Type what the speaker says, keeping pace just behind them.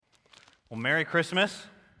Well, Merry Christmas.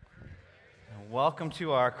 And welcome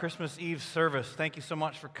to our Christmas Eve service. Thank you so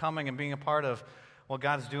much for coming and being a part of what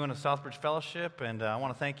God's doing at Southbridge Fellowship. And I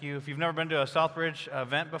want to thank you. If you've never been to a Southbridge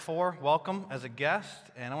event before, welcome as a guest.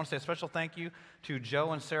 And I want to say a special thank you to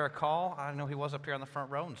Joe and Sarah Call. I know he was up here on the front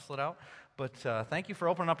row and slid out. But thank you for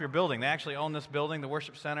opening up your building. They actually own this building, the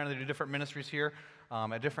worship center. They do different ministries here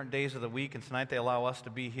at different days of the week. And tonight they allow us to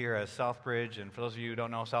be here as Southbridge. And for those of you who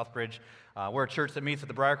don't know Southbridge, we're a church that meets at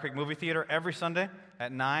the Briar Creek Movie Theater every Sunday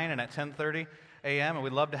at 9 and at 10:30 a.m. And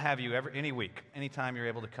we'd love to have you any week. Anytime you're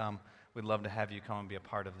able to come, we'd love to have you come and be a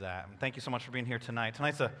part of that. And thank you so much for being here tonight.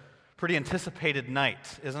 Tonight's a pretty anticipated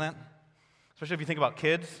night, isn't it? Especially if you think about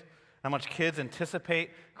kids. How much kids anticipate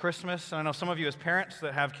Christmas. And I know some of you as parents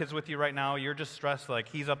that have kids with you right now, you're just stressed like,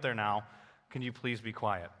 he's up there now. Can you please be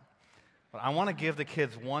quiet? But I want to give the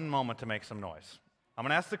kids one moment to make some noise. I'm going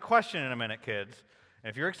to ask the question in a minute, kids. And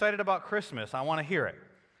if you're excited about Christmas, I want to hear it.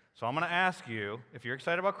 So I'm going to ask you, if you're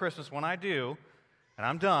excited about Christmas, when I do, and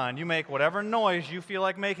I'm done, you make whatever noise you feel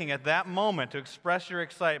like making at that moment to express your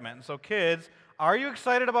excitement. And so kids, are you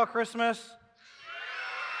excited about Christmas?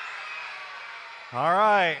 All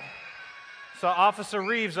right. So Officer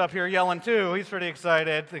Reeves up here yelling too. He's pretty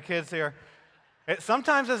excited. The kids here.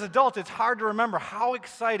 Sometimes as adults, it's hard to remember how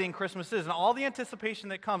exciting Christmas is and all the anticipation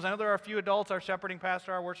that comes. I know there are a few adults, our shepherding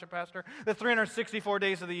pastor, our worship pastor, the 364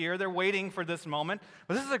 days of the year, they're waiting for this moment.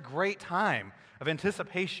 But this is a great time of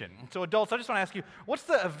anticipation. So adults, I just want to ask you, what's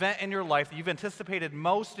the event in your life that you've anticipated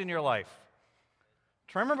most in your life?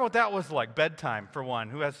 Try to remember what that was like. Bedtime, for one.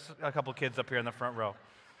 Who has a couple kids up here in the front row?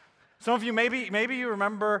 Some of you, maybe you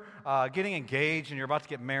remember getting engaged and you're about to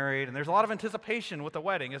get married, and there's a lot of anticipation with the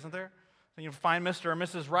wedding, isn't there? So you find Mr. or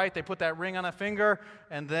Mrs. Right, they put that ring on a finger,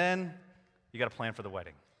 and then you got to plan for the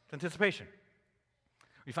wedding. It's anticipation.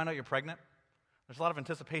 You find out you're pregnant, there's a lot of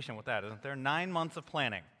anticipation with that, isn't there? 9 months of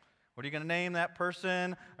planning. What are you going to name that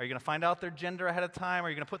person? Are you going to find out their gender ahead of time? Are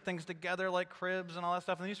you going to put things together like cribs and all that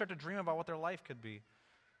stuff? And then you start to dream about what their life could be.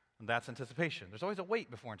 And that's anticipation. There's always a wait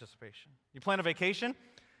before anticipation. You plan a vacation.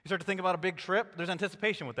 You start to think about a big trip. There's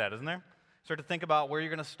anticipation with that, isn't there? You start to think about where you're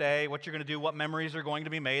going to stay, what you're going to do, what memories are going to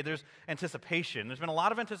be made. There's anticipation. There's been a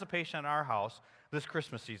lot of anticipation in our house this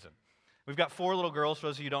Christmas season. We've got 4 little girls, for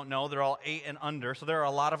those of you who don't know. They're all 8 and under, so there are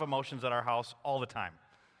a lot of emotions at our house all the time.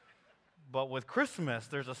 But with Christmas,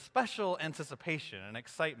 there's a special anticipation and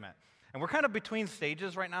excitement. And we're kind of between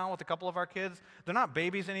stages right now with a couple of our kids. They're not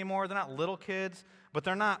babies anymore. They're not little kids, but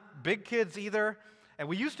they're not big kids either. And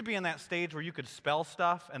we used to be in that stage where you could spell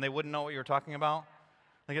stuff and they wouldn't know what you were talking about.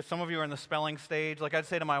 I guess some of you are in the spelling stage. Like I'd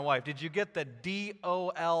say to my wife, did you get the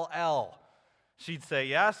D-O-L-L? She'd say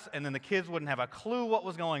yes, and then the kids wouldn't have a clue what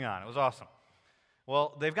was going on. It was awesome.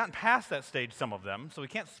 Well, they've gotten past that stage, some of them, so we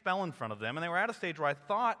can't spell in front of them. And they were at a stage where I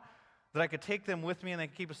thought that I could take them with me and they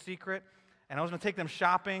could keep a secret. And I was going to take them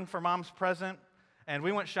shopping for Mom's present. And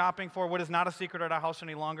we went shopping for what is not a secret at our house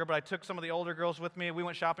any longer, but I took some of the older girls with me. We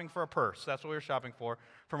went shopping for a purse. That's what we were shopping for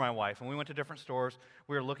my wife. And we went to different stores.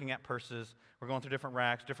 We were looking at purses. We're going through different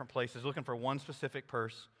racks, different places, looking for one specific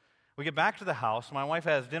purse. We get back to the house. My wife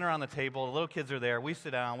has dinner on the table. The little kids are there. We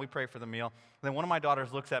sit down. We pray for the meal. And then one of my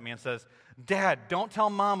daughters looks at me and says, "Dad, don't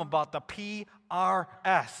tell Mom about the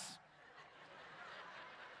PRS."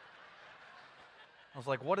 I was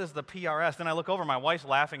like, what is the PRS? Then I look over, my wife's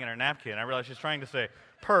laughing in her napkin. I realize she's trying to say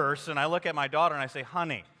purse, and I look at my daughter and I say,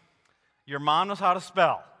 "Honey, your mom knows how to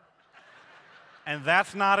spell." And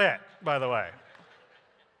that's not it, by the way.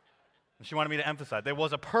 And she wanted me to emphasize. There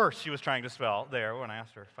was a purse she was trying to spell there when I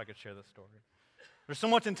asked her if I could share this story. There's so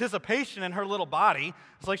much anticipation in her little body,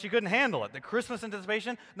 it's like she couldn't handle it. The Christmas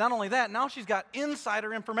anticipation, not only that, now she's got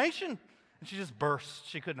insider information, and she just burst.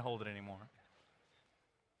 She couldn't hold it anymore.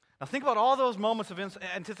 Now think about all those moments of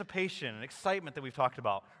anticipation and excitement that we've talked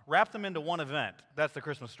about. Wrap them into one event. That's the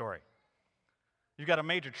Christmas story. You've got a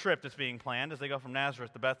major trip that's being planned as they go from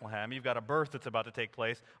Nazareth to Bethlehem. You've got a birth that's about to take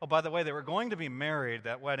place. Oh, by the way, they were going to be married,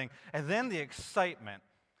 that wedding. And then the excitement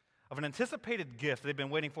of an anticipated gift they've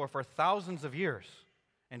been waiting for thousands of years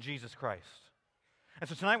in Jesus Christ. And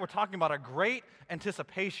so tonight we're talking about a great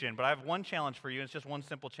anticipation, but I have one challenge for you, and it's just one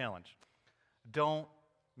simple challenge. Don't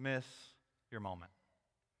miss your moment.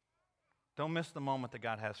 Don't miss the moment that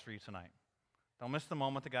God has for you tonight. Don't miss the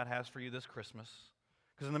moment that God has for you this Christmas.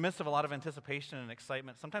 Because in the midst of a lot of anticipation and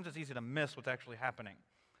excitement, sometimes it's easy to miss what's actually happening.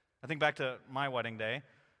 I think back to my wedding day,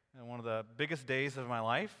 one of the biggest days of my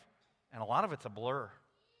life, and a lot of it's a blur.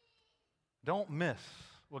 Don't miss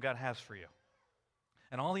what God has for you.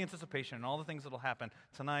 And all the anticipation and all the things that will happen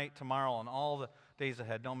tonight, tomorrow, and all the days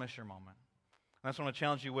ahead, don't miss your moment. And that's what I want to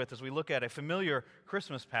challenge you with as we look at a familiar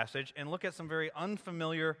Christmas passage and look at some very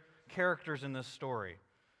unfamiliar characters in this story.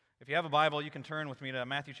 If you have a Bible, you can turn with me to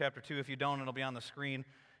Matthew chapter 2. If you don't, it'll be on the screen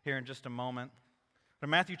here in just a moment. But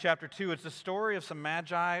Matthew chapter 2, it's the story of some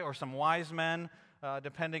magi or some wise men,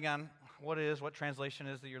 depending on what translation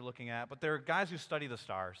is that you're looking at. But they're guys who study the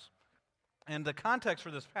stars. And the context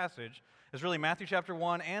for this passage is really Matthew chapter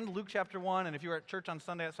 1 and Luke chapter 1. And if you were at church on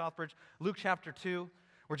Sunday at Southbridge, Luke chapter 2,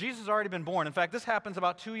 where Jesus has already been born. In fact, this happens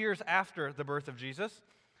about 2 years after the birth of Jesus.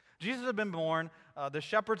 Jesus had been born. The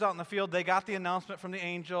shepherds out in the field, they got the announcement from the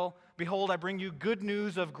angel, "Behold, I bring you good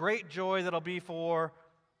news of great joy that'll be for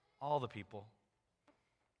all the people."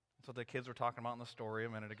 That's what the kids were talking about in the story a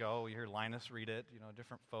minute ago. You heard Linus read it.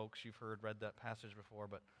 Different folks you've read that passage before.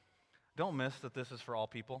 But don't miss that this is for all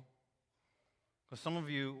people. Because some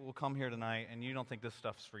of you will come here tonight and you don't think this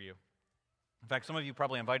stuff's for you. In fact, some of you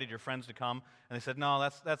probably invited your friends to come and they said, "No,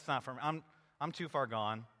 that's not for me. I'm too far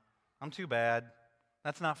gone. I'm too bad.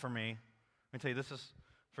 That's not for me." Let me tell you, this is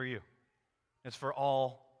for you. It's for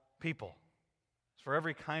all people. It's for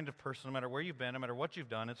every kind of person, no matter where you've been, no matter what you've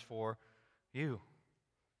done, it's for you.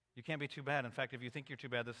 You can't be too bad. In fact, if you think you're too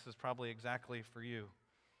bad, this is probably exactly for you.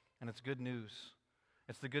 And it's good news.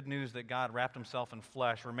 It's the good news that God wrapped himself in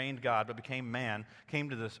flesh, remained God, but became man, came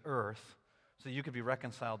to this earth so you could be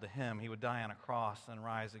reconciled to him. He would die on a cross and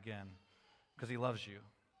rise again because he loves you.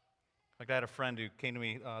 Like I had a friend who came to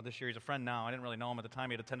me this year. He's a friend now. I didn't really know him at the time.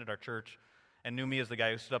 He had attended our church and knew me as the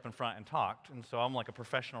guy who stood up in front and talked. And so I'm like a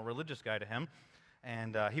professional religious guy to him.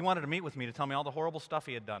 And he wanted to meet with me to tell me all the horrible stuff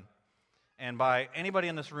he had done. And by anybody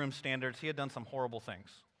in this room's standards, he had done some horrible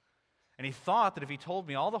things. And he thought that if he told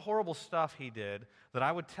me all the horrible stuff he did, that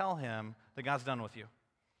I would tell him that God's done with you.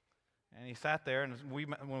 And he sat there, and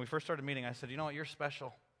when we first started meeting, I said, "You know what, you're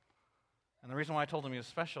special." And the reason why I told him he was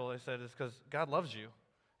special, I said, is because God loves you.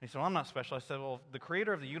 And he said, "Well, I'm not special." I said, "Well, if the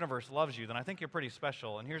creator of the universe loves you, then I think you're pretty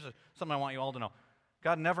special. And here's something I want you all to know.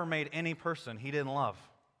 God never made any person he didn't love.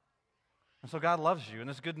 And so God loves you, and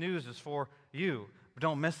this good news is for you. But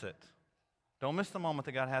don't miss it. Don't miss the moment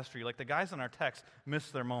that God has for you. Like the guys in our text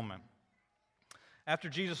missed their moment." After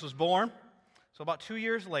Jesus was born, so about 2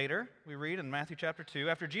 years later, we read in Matthew chapter 2,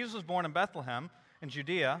 after Jesus was born in Bethlehem in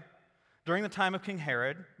Judea, during the time of King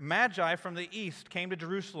Herod, Magi from the east came to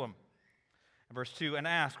Jerusalem. In verse 2, and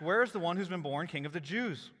asked, "Where is the one who's been born King of the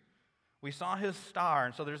Jews? We saw his star."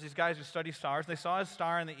 And so there's these guys who study stars. They saw his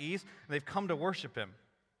star in the east, and they've come to worship him.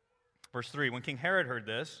 Verse 3, when King Herod heard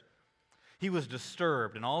this, he was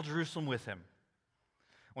disturbed, and all Jerusalem with him.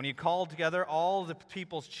 When he called together all the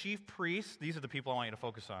people's chief priests, these are the people I want you to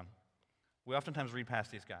focus on. We oftentimes read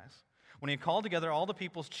past these guys. When he called together all the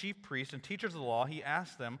people's chief priests and teachers of the law, he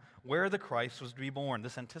asked them where the Christ was to be born,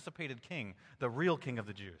 this anticipated king, the real king of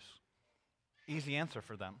the Jews. Easy answer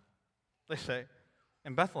for them. They say,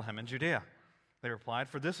 "In Bethlehem, in Judea." They replied,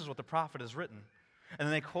 "For this is what the prophet has written." And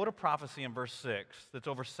then they quote a prophecy in verse 6 that's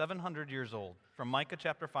over 700 years old, from Micah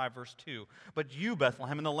chapter 5, verse 2. "But you,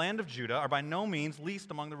 Bethlehem, in the land of Judah, are by no means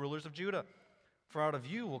least among the rulers of Judah. For out of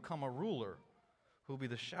you will come a ruler who will be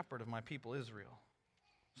the shepherd of my people Israel."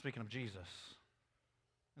 Speaking of Jesus.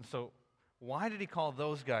 And so, why did he call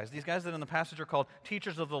those guys, these guys that in the passage are called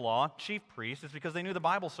teachers of the law, chief priests? It's because they knew the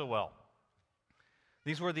Bible so well.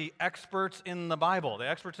 These were the experts in the Bible, the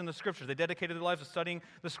experts in the Scriptures. They dedicated their lives to studying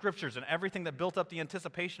the Scriptures, and everything that built up the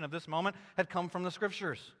anticipation of this moment had come from the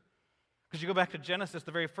Scriptures. Because you go back to Genesis,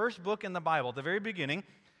 the very first book in the Bible, at the very beginning,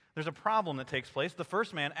 there's a problem that takes place. The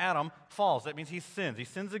first man, Adam, falls. That means he sins. He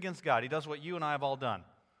sins against God. He does what you and I have all done.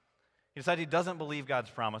 He decides he doesn't believe God's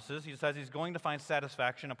promises. He decides he's going to find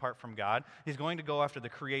satisfaction apart from God. He's going to go after the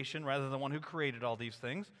creation rather than the one who created all these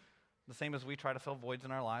things. The same as we try to fill voids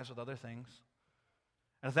in our lives with other things.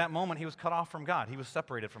 And at that moment, he was cut off from God. He was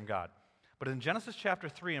separated from God. But in Genesis chapter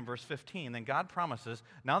 3 and verse 15, then God promises,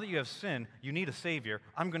 now that you have sinned, you need a Savior.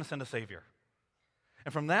 I'm going to send a Savior.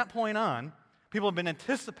 And from that point on, people have been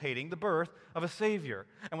anticipating the birth of a Savior.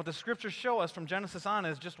 And what the Scriptures show us from Genesis on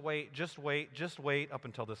is just wait up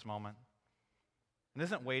until this moment. And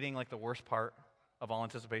isn't waiting like the worst part of all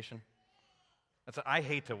anticipation? I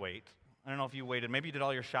hate to wait. I don't know if you waited. Maybe you did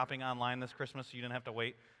all your shopping online this Christmas so you didn't have to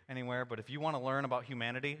wait anywhere. But if you want to learn about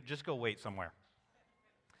humanity, just go wait somewhere.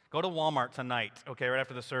 Go to Walmart tonight, okay, right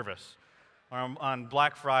after the service. Or on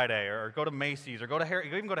Black Friday, or go to Macy's, or go to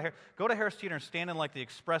Harris Teeter and stand in like the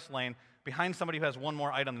express lane behind somebody who has one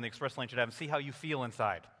more item than the express lane should have and see how you feel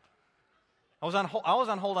inside. I was on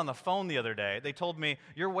hold on the phone the other day. They told me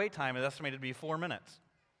your wait time is estimated to be 4 minutes.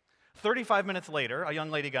 35 minutes later, a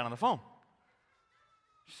young lady got on the phone.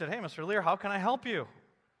 She said, "Hey, Mr. Lear, how can I help you?"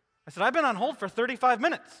 I said, "I've been on hold for 35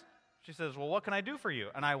 minutes. She says, "Well, what can I do for you?"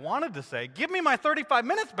 And I wanted to say, "Give me my 35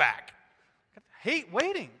 minutes back." I hate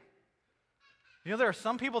waiting. You know, there are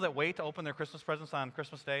some people that wait to open their Christmas presents on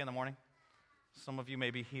Christmas Day in the morning. Some of you may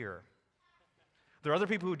be here. There are other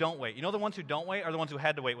people who don't wait. You know, the ones who don't wait are the ones who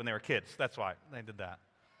had to wait when they were kids. That's why they did that.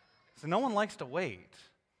 So no one likes to wait.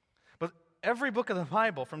 But every book of the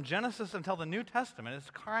Bible, from Genesis until the New Testament, is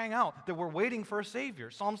crying out that we're waiting for a Savior.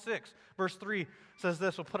 Psalm 6, verse 3 says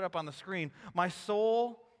this. We'll put it up on the screen. My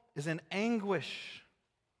soul is in anguish.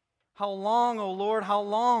 How long, O Lord, how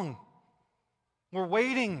long? We're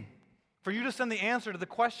waiting for you to send the answer to the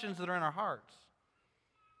questions that are in our hearts.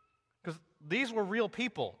 Because these were real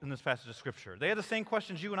people in this passage of Scripture. They had the same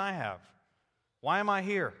questions you and I have. Why am I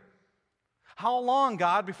here? How long,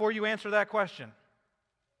 God, before you answer that question?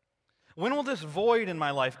 When will this void in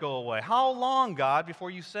my life go away? How long, God,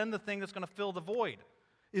 before you send the thing that's going to fill the void?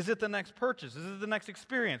 Is it the next purchase? Is it the next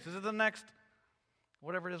experience? Is it the next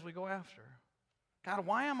whatever it is we go after? God,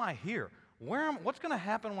 why am I here? What's going to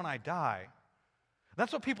happen when I die?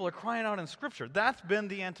 That's what people are crying out in Scripture. That's been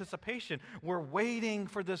the anticipation. We're waiting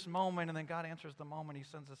for this moment, and then God answers the moment. He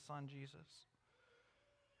sends His Son, Jesus.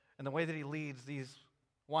 And the way that He leads these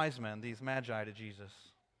wise men, these magi to Jesus,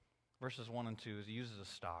 verses 1 and 2, is He uses a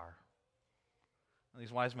star. And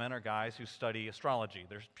these wise men are guys who study astrology.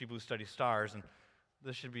 There's people who study stars, and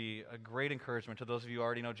this should be a great encouragement to those of you who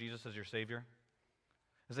already know Jesus as your Savior,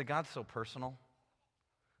 is that God's so personal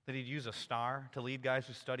that He'd use a star to lead guys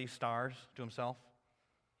who study stars to Himself.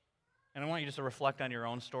 And I want you just to reflect on your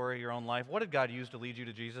own story, your own life. What did God use to lead you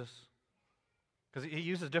to Jesus? Because He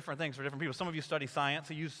uses different things for different people. Some of you study science.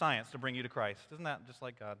 He used science to bring you to Christ. Isn't that just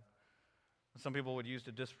like God? Some people would use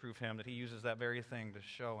to disprove Him, that He uses that very thing to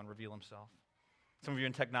show and reveal Himself. Some of you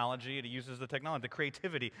in technology, and He uses the technology, the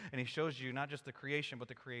creativity, and He shows you not just the creation, but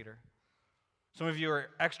the Creator. Some of you are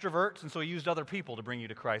extroverts, and so He used other people to bring you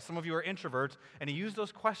to Christ. Some of you are introverts, and He used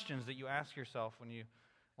those questions that you ask yourself when you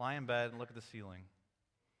lie in bed and look at the ceiling.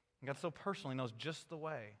 And God so personally knows just the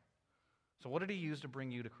way. So what did He use to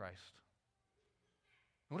bring you to Christ?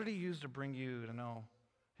 What did He use to bring you to know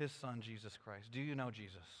His Son, Jesus Christ? Do you know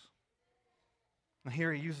Jesus? And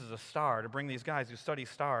here He uses a star to bring these guys who study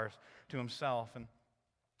stars to Himself. And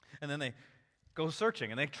then they go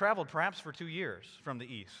searching. And they traveled perhaps for 2 years from the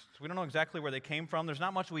east. We don't know exactly where they came from. There's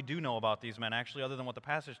not much we do know about these men, actually, other than what the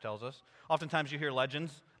passage tells us. Oftentimes you hear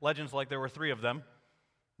legends like there were 3 of them.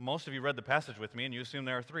 Most of you read the passage with me, and you assume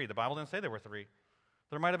there are 3. The Bible didn't say there were 3.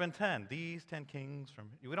 There might have been 10. These 10 kings from...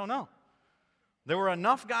 We don't know. There were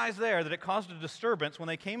enough guys there that it caused a disturbance when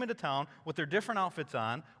they came into town with their different outfits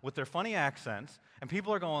on, with their funny accents, and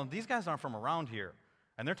people are going, these guys aren't from around here.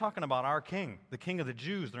 And they're talking about our king, the king of the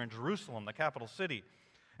Jews. They're in Jerusalem, the capital city.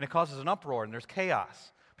 And it causes an uproar, and there's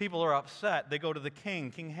chaos. People are upset. They go to the king,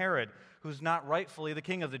 King Herod, who's not rightfully the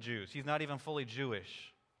king of the Jews. He's not even fully Jewish.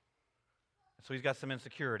 So he's got some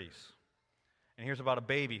insecurities. And here's about a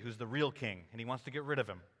baby who's the real king, and he wants to get rid of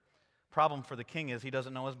him. Problem for the king is he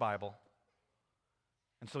doesn't know his Bible.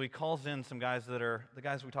 And so he calls in some guys that are the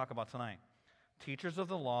guys we talk about tonight. Teachers of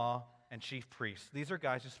the law and chief priests. These are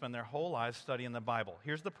guys who spend their whole lives studying the Bible.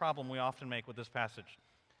 Here's the problem we often make with this passage.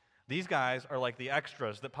 These guys are like the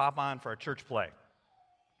extras that pop on for a church play.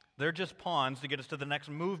 They're just pawns to get us to the next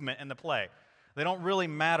movement in the play. They don't really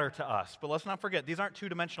matter to us. But let's not forget, these aren't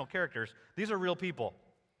two-dimensional characters. These are real people.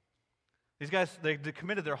 These guys, they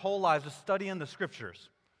committed their whole lives to studying the Scriptures.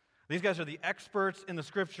 These guys are the experts in the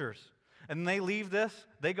Scriptures. And they leave this,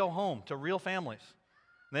 they go home to real families.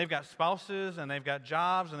 And they've got spouses, and they've got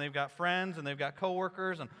jobs, and they've got friends, and they've got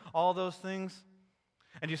coworkers, and all those things.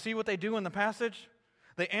 And you see what they do in the passage?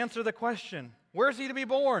 They answer the question, where's He to be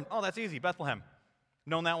born? Oh, that's easy, Bethlehem.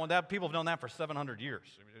 Known that one. People have known that for 700 years.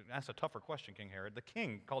 That's a tougher question, King Herod. The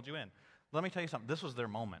king called you in. Let me tell you something. This was their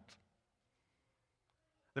moment.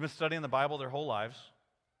 They've been studying the Bible their whole lives.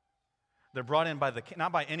 They're brought in by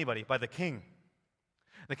not by anybody, by the king.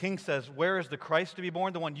 The king says, where is the Christ to be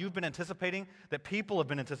born? The one you've been anticipating, that people have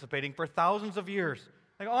been anticipating for thousands of years.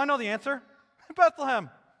 They go, oh, I know the answer. Bethlehem.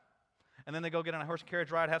 And then they go get on a horse and carriage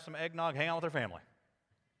ride, have some eggnog, hang out with their family.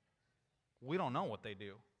 We don't know what they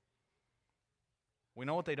do. We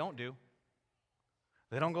know what they don't do.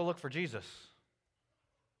 They don't go look for Jesus.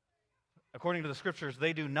 According to the Scriptures,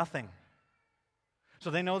 they do nothing.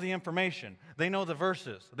 So they know the information. They know the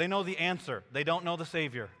verses. They know the answer. They don't know the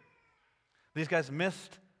Savior. These guys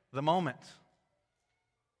missed the moment.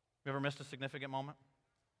 You ever missed a significant moment?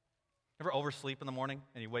 Ever oversleep in the morning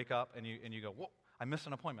and you wake up and you go, whoa, I missed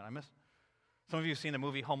an appointment. Some of you have seen the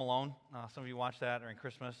movie Home Alone. Some of you watch that during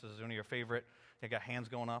Christmas. This is one of your favorite. You got hands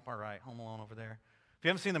going up. All right, Home Alone over there. If you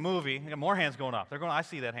haven't seen the movie, you got more hands going up. They're going, I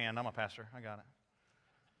see that hand. I'm a pastor. I got it.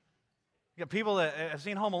 You got people that have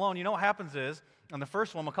seen Home Alone. You know what happens is, in the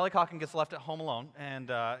first one, Macaulay Culkin gets left at home alone,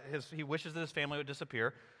 and he wishes that his family would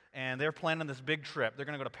disappear, and they're planning this big trip. They're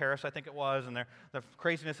going to go to Paris, I think it was, and the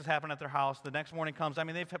craziness has happened at their house. The next morning comes. I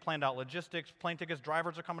mean, they've planned out logistics, plane tickets,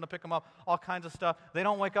 drivers are coming to pick them up, all kinds of stuff. They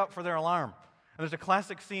don't wake up for their alarm. And there's a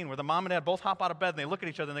classic scene where the mom and dad both hop out of bed, and they look at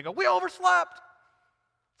each other, and they go, "We overslept."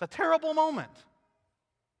 It's a terrible moment.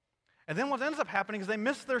 And then what ends up happening is they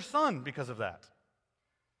miss their son because of that.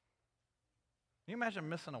 Can you imagine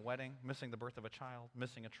missing a wedding, missing the birth of a child,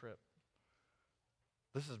 missing a trip?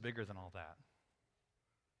 This is bigger than all that.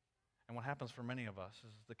 And what happens for many of us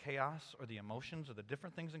is the chaos or the emotions or the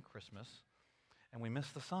different things in Christmas, and we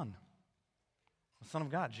miss the Son of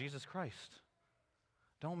God, Jesus Christ.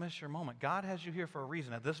 Don't miss your moment. God has you here for a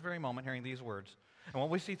reason at this very moment hearing these words. And what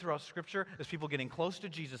we see throughout Scripture is people getting close to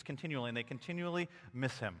Jesus continually, and they continually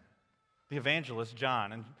miss him. The evangelist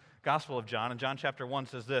John, in Gospel of John, in John chapter 1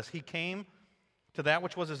 says this, he came to that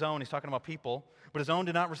which was his own. He's talking about people, but his own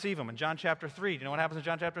did not receive him. In John chapter 3, do you know what happens in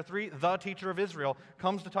John chapter 3? The teacher of Israel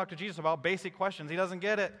comes to talk to Jesus about basic questions. He doesn't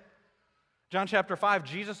get it. John chapter 5,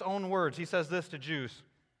 Jesus' own words, he says this to Jews.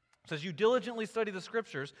 He says, "You diligently study the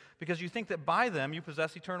Scriptures because you think that by them you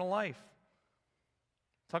possess eternal life."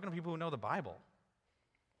 Talking to people who know the Bible.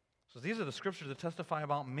 So these are the Scriptures that testify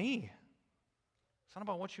about me. It's not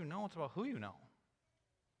about what you know, it's about who you know.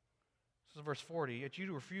 This is verse 40, "Yet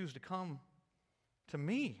you refuse to come to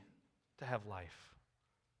me to have life."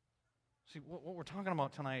 See, what we're talking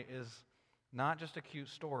about tonight is not just a cute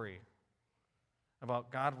story about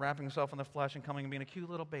God wrapping himself in the flesh and coming and being a cute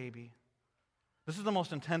little baby. This is the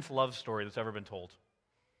most intense love story that's ever been told.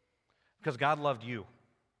 Because God loved you.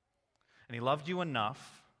 And he loved you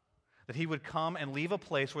enough that he would come and leave a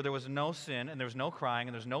place where there was no sin, and there was no crying,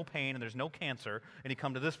 and there's no pain, and there's no cancer, and he'd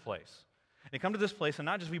come to this place. And he'd come to this place and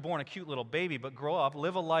not just be born a cute little baby, but grow up,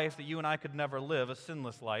 live a life that you and I could never live, a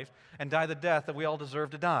sinless life, and die the death that we all deserve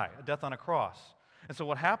to die, a death on a cross. And so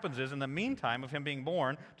what happens is, in the meantime of him being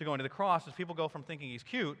born to going to the cross, is people go from thinking he's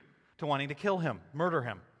cute to wanting to kill him, murder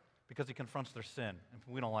him, because he confronts their sin. And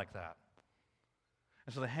we don't like that.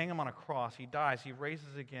 And so they hang him on a cross. He dies. He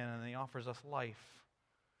raises again, and he offers us life.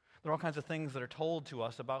 There are all kinds of things that are told to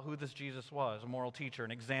us about who this Jesus was, a moral teacher,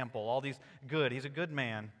 an example, all these good. He's a good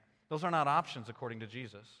man. Those are not options according to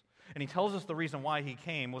Jesus. And he tells us the reason why he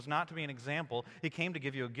came was not to be an example. He came to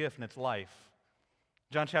give you a gift, and it's life.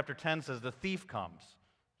 John chapter 10 says the thief comes.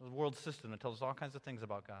 The world system that tells us all kinds of things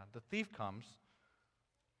about God. The thief comes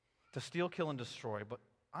to steal, kill, and destroy, but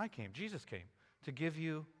Jesus came, to give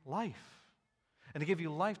you life. And to give you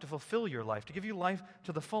life, to fulfill your life, to give you life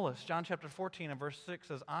to the fullest. John chapter 14 and verse 6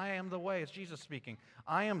 says, "I am the way." It's Jesus speaking.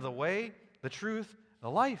 "I am the way, the truth, the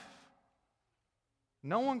life.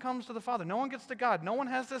 No one comes to the Father. No one gets to God. No one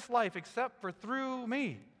has this life except for through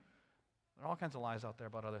me." There are all kinds of lies out there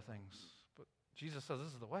about other things. But Jesus says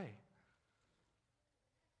this is the way.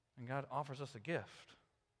 And God offers us a gift.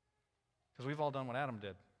 Because we've all done what Adam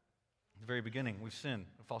did. At the very beginning, we've sinned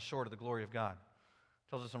and fall short of the glory of God. It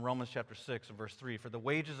tells us in Romans chapter 6 and verse 3, "For the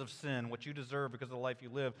wages of sin, what you deserve because of the life you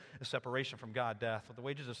live, is separation from God, death. For the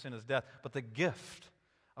wages of sin is death, but the gift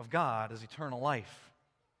of God is eternal life."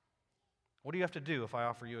 What do you have to do if I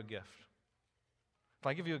offer you a gift? If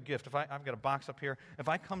I give you a gift, I've got a box up here, if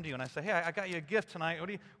I come to you and I say, "Hey, I got you a gift tonight," what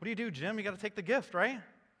do you do, Jim? You got to take the gift, right?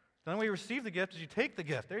 The only way you receive the gift is you take the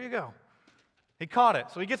gift. There you go. He caught it,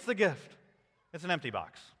 so he gets the gift. It's an empty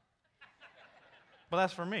box. But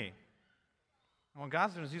that's for me. And what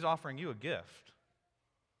God's doing is he's offering you a gift.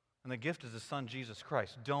 And the gift is his son, Jesus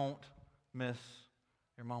Christ. Don't miss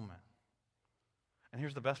your moment. And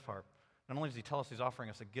here's the best part. Not only does he tell us he's offering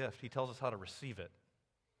us a gift, he tells us how to receive it.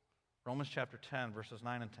 Romans chapter 10, verses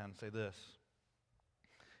 9 and 10 say this,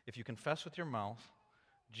 "If you confess with your mouth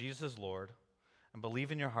Jesus is Lord and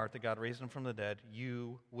believe in your heart that God raised him from the dead,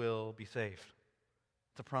 you will be saved."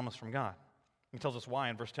 It's a promise from God. He tells us why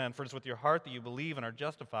in verse 10, "For it is with your heart that you believe and are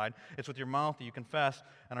justified. It's with your mouth that you confess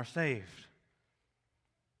and are saved."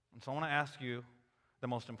 And so I want to ask you the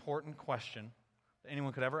most important question that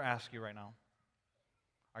anyone could ever ask you right now.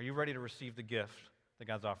 Are you ready to receive the gift that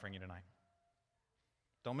God's offering you tonight?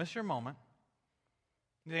 Don't miss your moment.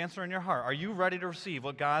 The answer in your heart. Are you ready to receive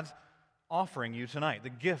what God's offering you tonight? The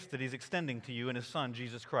gift that he's extending to you in his son,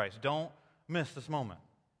 Jesus Christ. Don't miss this moment.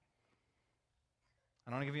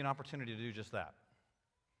 I want to give you an opportunity to do just that.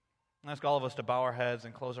 I ask all of us to bow our heads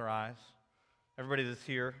and close our eyes. Everybody that's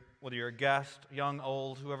here, whether you're a guest, young,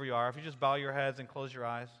 old, whoever you are, if you just bow your heads and close your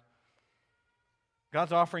eyes.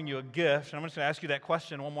 God's offering you a gift, and I'm just going to ask you that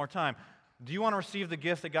question one more time. Do you want to receive the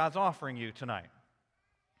gift that God's offering you tonight?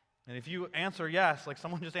 And if you answer yes, like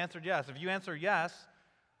someone just answered yes, if you answer yes,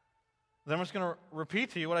 then I'm just going to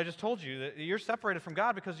repeat to you what I just told you, that you're separated from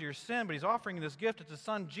God because of your sin, but He's offering you this gift. It's His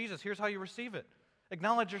Son, Jesus. Here's how you receive it.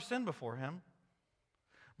 Acknowledge your sin before Him.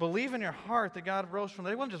 Believe in your heart that God rose from the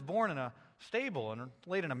dead. He wasn't just born in a stable and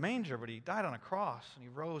laid in a manger, but He died on a cross and He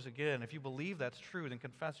rose again. If you believe that's true, then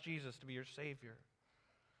confess Jesus to be your Savior.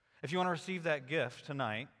 If you want to receive that gift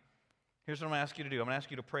tonight, here's what I'm going to ask you to do. I'm going to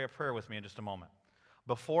ask you to pray a prayer with me in just a moment.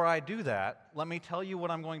 Before I do that, let me tell you what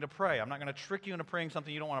I'm going to pray. I'm not going to trick you into praying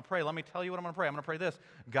something you don't want to pray. Let me tell you what I'm going to pray. I'm going to pray this.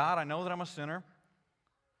 God, I know that I'm a sinner,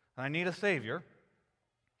 and I need a Savior.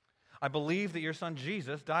 I believe that your Son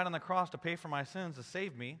Jesus died on the cross to pay for my sins, to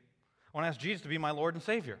save me. I want to ask Jesus to be my Lord and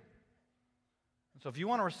Savior. So if you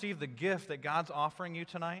want to receive the gift that God's offering you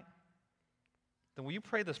tonight, then will you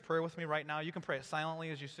pray this prayer with me right now? You can pray it silently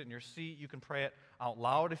as you sit in your seat. You can pray it out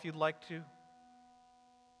loud if you'd like to.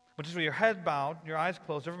 But just with your head bowed, your eyes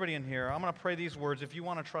closed, everybody in here, I'm going to pray these words. If you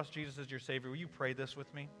want to trust Jesus as your Savior, will you pray this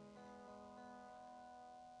with me?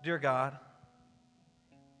 Dear God,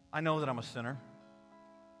 I know that I'm a sinner.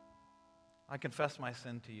 I confess my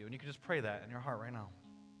sin to you. And you can just pray that in your heart right now.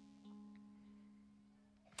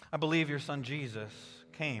 I believe your Son Jesus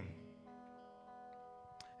came,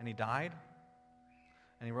 and He died,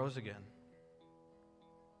 and He rose again.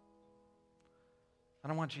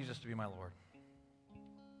 And I want Jesus to be my Lord.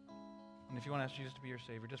 And if you want to ask Jesus to be your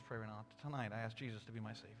Savior, just pray right now. Tonight, I ask Jesus to be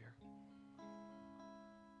my Savior.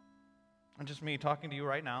 And just me talking to you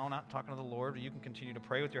right now, not talking to the Lord, but you can continue to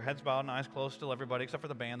pray with your heads bowed and eyes closed, still everybody, except for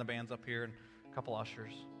the band. The band's up here and a couple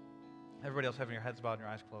ushers. Everybody else having your heads bowed and your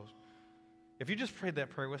eyes closed. If you just prayed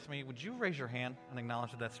that prayer with me, would you raise your hand and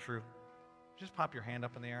acknowledge that that's true? Just pop your hand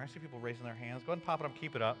up in the air. I see people raising their hands. Go ahead and pop it up.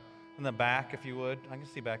 Keep it up. In the back, if you would. I can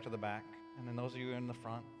see back to the back. And then those of you in the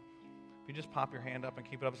front. If you just pop your hand up and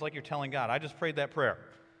keep it up, it's like you're telling God, I just prayed that prayer.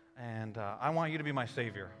 And I want you to be my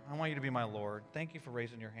Savior. I want you to be my Lord. Thank you for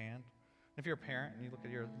raising your hand. If you're a parent and you look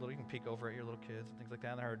at your little, you can peek over at your little kids and things like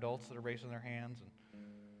that. And there are adults that are raising their hands.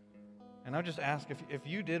 And I would just ask, if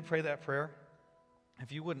you did pray that prayer,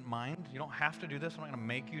 if you wouldn't mind, you don't have to do this. I'm not going to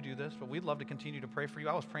make you do this, but we'd love to continue to pray for you.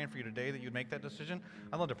 I was praying for you today that you'd make that decision.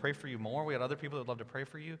 I'd love to pray for you more. We had other people that would love to pray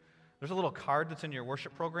for you. There's a little card that's in your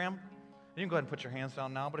worship program. You can go ahead and put your hands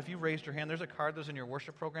down now, but if you raised your hand, there's a card that's in your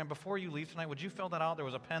worship program. Before you leave tonight, would you fill that out? There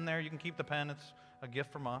was a pen there. You can keep the pen. It's a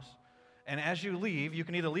gift from us. And as you leave, you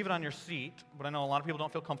can either leave it on your seat, but I know a lot of people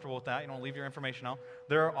don't feel comfortable with that. You don't leave your information out.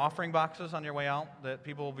 There are offering boxes on your way out that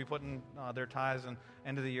people will be putting their tithes and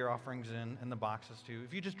end-of-the-year offerings in the boxes too.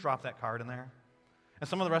 If you just drop that card in there. And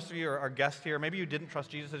some of the rest of you are guests here. Maybe you didn't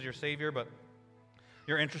trust Jesus as your Savior, but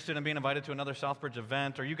you're interested in being invited to another Southbridge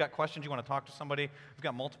event, or you've got questions you want to talk to somebody. We've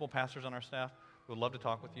got multiple pastors on our staff who would love to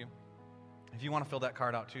talk with you. If you want to fill that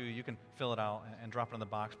card out too, you can fill it out and drop it in the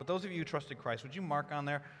box. But those of you who trusted Christ, would you mark on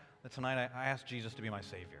there that tonight I asked Jesus to be my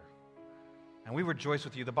Savior? And we rejoice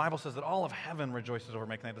with you. The Bible says that all of heaven rejoices over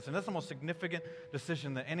making that decision. That's the most significant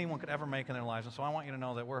decision that anyone could ever make in their lives. And so I want you to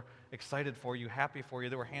know that we're excited for you, happy for you.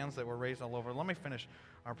 There were hands that were raised all over. Let me finish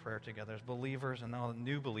our prayer together as believers and now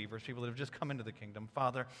new believers, people that have just come into the kingdom.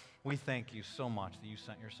 Father, we thank you so much that you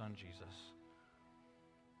sent your Son, Jesus,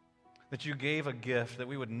 that you gave a gift that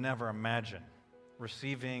we would never imagine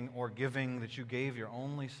receiving or giving, that you gave your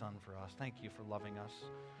only Son for us. Thank you for loving us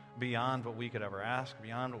beyond what we could ever ask,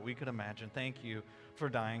 beyond what we could imagine. Thank you for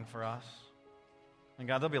dying for us. And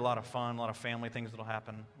God, there'll be a lot of fun, a lot of family things that'll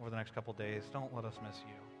happen over the next couple of days. Don't let us miss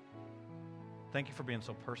you. Thank you for being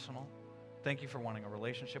so personal. Thank you for wanting a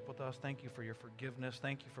relationship with us. Thank you for your forgiveness.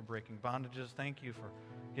 Thank you for breaking bondages. Thank you for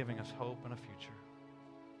giving us hope and a future.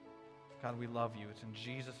 God, we love you. It's in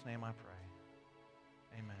Jesus' name I pray.